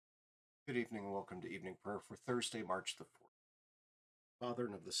Good evening and welcome to evening prayer for Thursday, March the 4th. Father,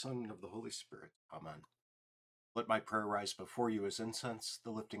 and of the Son, and of the Holy Spirit. Amen. Let my prayer rise before you as incense,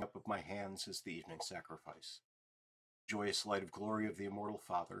 the lifting up of my hands as the evening sacrifice. Joyous light of glory of the immortal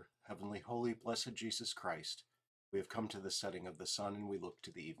Father, heavenly, holy, blessed Jesus Christ, we have come to the setting of the sun and we look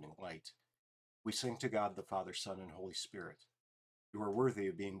to the evening light. We sing to God the Father, Son, and Holy Spirit. You are worthy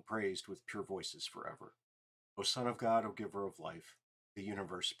of being praised with pure voices forever. O Son of God, O Giver of life, the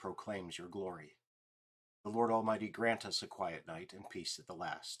universe proclaims your glory. The Lord Almighty grant us a quiet night and peace at the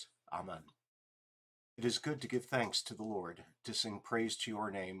last. Amen. It is good to give thanks to the Lord, to sing praise to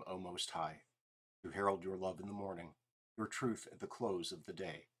your name, O Most High, to herald your love in the morning, your truth at the close of the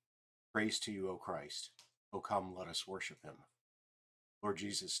day. Praise to you, O Christ. O come, let us worship him. Lord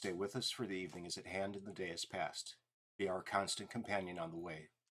Jesus, stay with us, for the evening is at hand and the day is past. Be our constant companion on the way.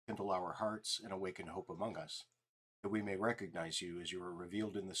 Kindle our hearts and awaken hope among us, that we may recognize you as you are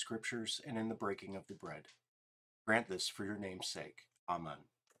revealed in the Scriptures and in the breaking of the bread. Grant this for your name's sake. Amen.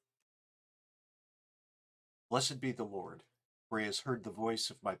 Blessed be the Lord, for he has heard the voice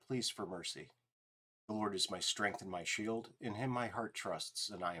of my pleas for mercy. The Lord is my strength and my shield. In him my heart trusts,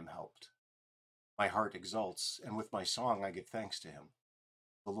 and I am helped. My heart exults, and with my song I give thanks to him.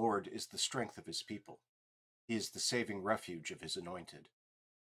 The Lord is the strength of his people. He is the saving refuge of his anointed.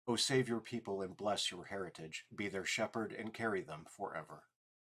 O save your people and bless your heritage. Be their shepherd and carry them forever.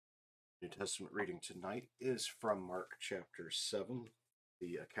 New Testament reading tonight is from Mark chapter 7,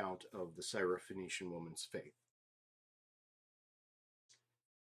 the account of the Syrophoenician woman's faith.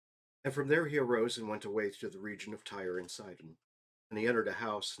 And from there he arose and went away to the region of Tyre and Sidon. And he entered a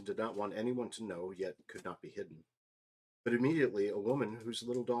house and did not want anyone to know, yet could not be hidden. But immediately a woman whose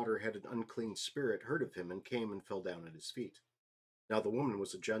little daughter had an unclean spirit heard of him and came and fell down at his feet. Now the woman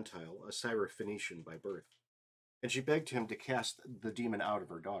was a Gentile, a Syrophoenician by birth. And she begged him to cast the demon out of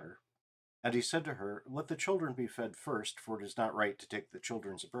her daughter. And he said to her, Let the children be fed first, for it is not right to take the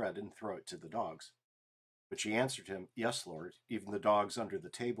children's bread and throw it to the dogs. But she answered him, Yes, Lord, even the dogs under the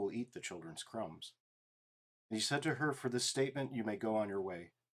table eat the children's crumbs. And he said to her, For this statement you may go on your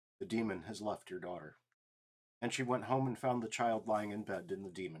way. The demon has left your daughter. And she went home and found the child lying in bed and the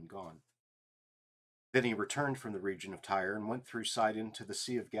demon gone. Then he returned from the region of Tyre and went through Sidon to the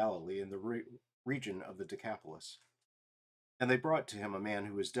Sea of Galilee in the region of the Decapolis. And they brought to him a man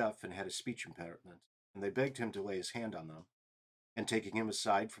who was deaf and had a speech impediment, and they begged him to lay his hand on them. And taking him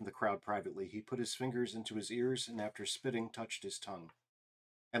aside from the crowd privately, he put his fingers into his ears, and after spitting, touched his tongue.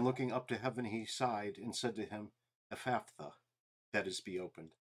 And looking up to heaven, he sighed and said to him, Ephphatha, that is, be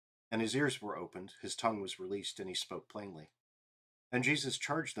opened. And his ears were opened, his tongue was released, and he spoke plainly. And Jesus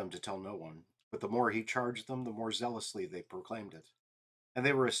charged them to tell no one, but the more he charged them, the more zealously they proclaimed it. And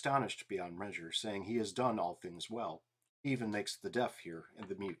they were astonished beyond measure, saying, He has done all things well. He even makes the deaf hear and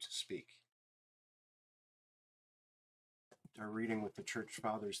the mute speak. Our reading with the Church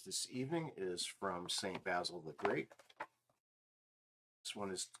Fathers this evening is from St. Basil the Great. This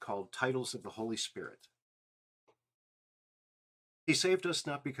one is called Titles of the Holy Spirit. He saved us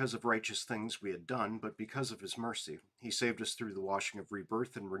not because of righteous things we had done, but because of his mercy. He saved us through the washing of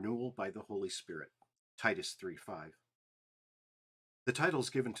rebirth and renewal by the Holy Spirit. Titus 3:5. The titles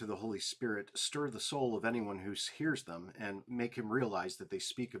given to the Holy Spirit stir the soul of anyone who hears them and make him realize that they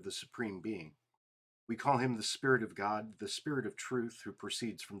speak of the Supreme Being. We call him the Spirit of God, the Spirit of truth who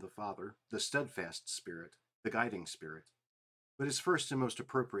proceeds from the Father, the steadfast Spirit, the guiding Spirit. But his first and most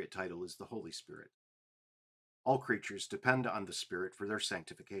appropriate title is the Holy Spirit. All creatures depend on the Spirit for their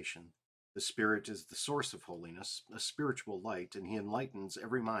sanctification. The Spirit is the source of holiness, a spiritual light, and he enlightens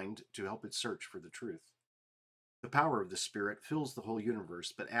every mind to help it search for the truth. The power of the Spirit fills the whole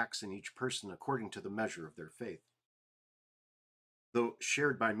universe, but acts in each person according to the measure of their faith. Though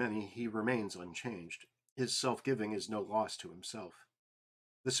shared by many, he remains unchanged. His self-giving is no loss to himself.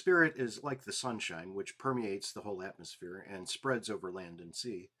 The Spirit is like the sunshine, which permeates the whole atmosphere and spreads over land and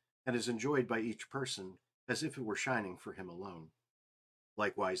sea, and is enjoyed by each person as if it were shining for him alone.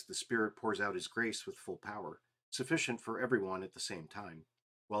 Likewise, the Spirit pours out his grace with full power, sufficient for everyone at the same time,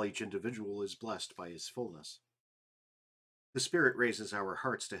 while each individual is blessed by his fullness. The Spirit raises our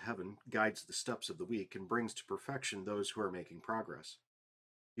hearts to heaven, guides the steps of the weak, and brings to perfection those who are making progress.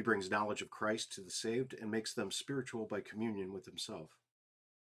 He brings knowledge of Christ to the saved and makes them spiritual by communion with himself.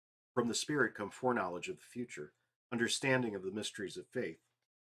 From the Spirit come foreknowledge of the future, understanding of the mysteries of faith,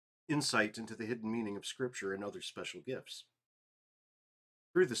 insight into the hidden meaning of Scripture, and other special gifts.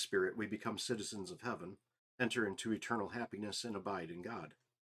 Through the Spirit, we become citizens of heaven, enter into eternal happiness, and abide in God.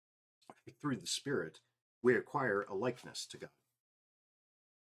 Through the Spirit, we acquire a likeness to God.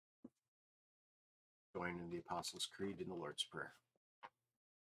 Join in the Apostles' Creed in the Lord's Prayer.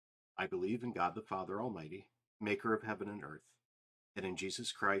 I believe in God the Father Almighty, maker of heaven and earth, and in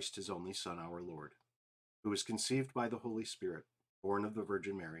Jesus Christ, his only Son, our Lord, who was conceived by the Holy Spirit, born of the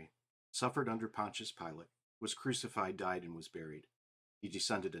Virgin Mary, suffered under Pontius Pilate, was crucified, died, and was buried. He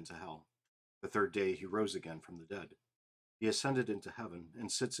descended into hell. The third day he rose again from the dead. He ascended into heaven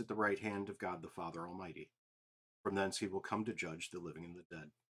and sits at the right hand of God the Father Almighty. From thence he will come to judge the living and the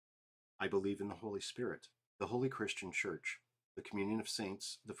dead. I believe in the Holy Spirit, the holy Christian Church, the communion of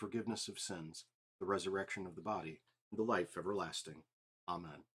saints, the forgiveness of sins, the resurrection of the body, and the life everlasting.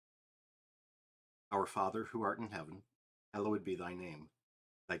 Amen. Our Father, who art in heaven, hallowed be thy name.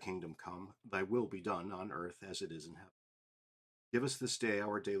 Thy kingdom come, thy will be done on earth as it is in heaven. Give us this day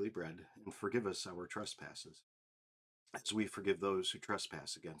our daily bread, and forgive us our trespasses, as we forgive those who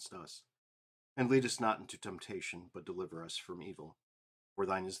trespass against us. And lead us not into temptation, but deliver us from evil. For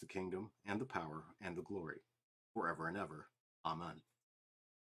thine is the kingdom, and the power, and the glory, forever and ever. Amen.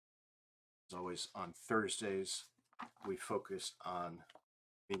 As always, on Thursdays, we focus on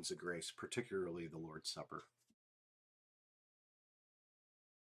means of grace, particularly the Lord's Supper.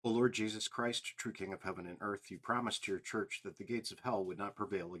 O Lord Jesus Christ, true King of heaven and earth, you promised to your church that the gates of hell would not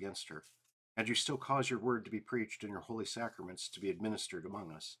prevail against her, and you still cause your word to be preached and your holy sacraments to be administered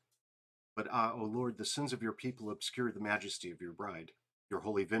among us. But O Lord, the sins of your people obscure the majesty of your bride. Your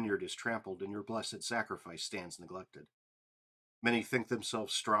holy vineyard is trampled, and your blessed sacrifice stands neglected. Many think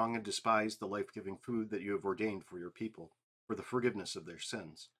themselves strong and despise the life-giving food that you have ordained for your people, for the forgiveness of their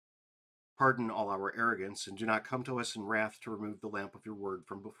sins. Pardon all our arrogance, and do not come to us in wrath to remove the lamp of your word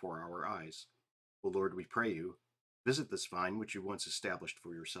from before our eyes. O Lord, we pray you, visit this vine which you once established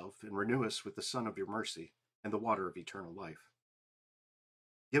for yourself, and renew us with the sun of your mercy and the water of eternal life.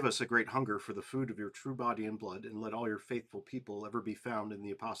 Give us a great hunger for the food of your true body and blood, and let all your faithful people ever be found in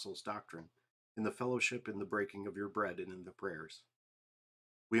the apostles' doctrine, in the fellowship, in the breaking of your bread, and in the prayers.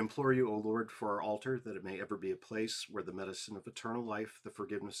 We implore you, O Lord, for our altar, that it may ever be a place where the medicine of eternal life, the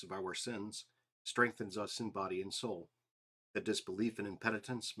forgiveness of our sins, strengthens us in body and soul, that disbelief and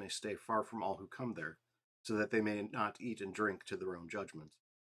impenitence may stay far from all who come there, so that they may not eat and drink to their own judgment.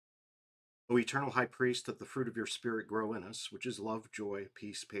 O eternal high priest, let the fruit of your Spirit grow in us, which is love, joy,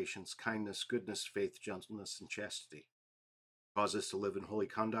 peace, patience, kindness, goodness, faith, gentleness, and chastity. Cause us to live in holy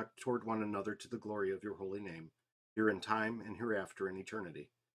conduct toward one another to the glory of your holy name, here in time and hereafter in eternity.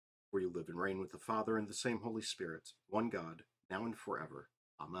 For you live and reign with the Father and the same Holy Spirit, one God, now and forever.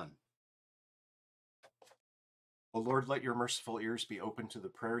 Amen. O Lord, let your merciful ears be open to the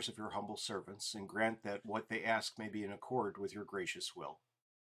prayers of your humble servants, and grant that what they ask may be in accord with your gracious will.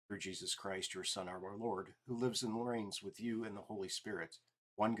 Through Jesus Christ, your Son, our Lord, who lives and reigns with you in the Holy Spirit,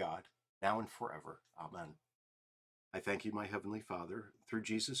 one God, now and forever. Amen. I thank you, my heavenly Father, through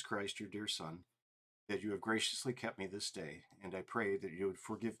Jesus Christ, your dear Son, that you have graciously kept me this day, and I pray that you would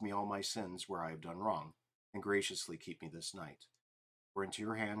forgive me all my sins where I have done wrong, and graciously keep me this night. For into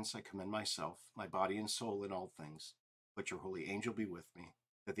your hands I commend myself, my body and soul in all things. Let your holy angel be with me,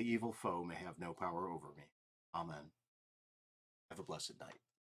 that the evil foe may have no power over me. Amen. Have a blessed night.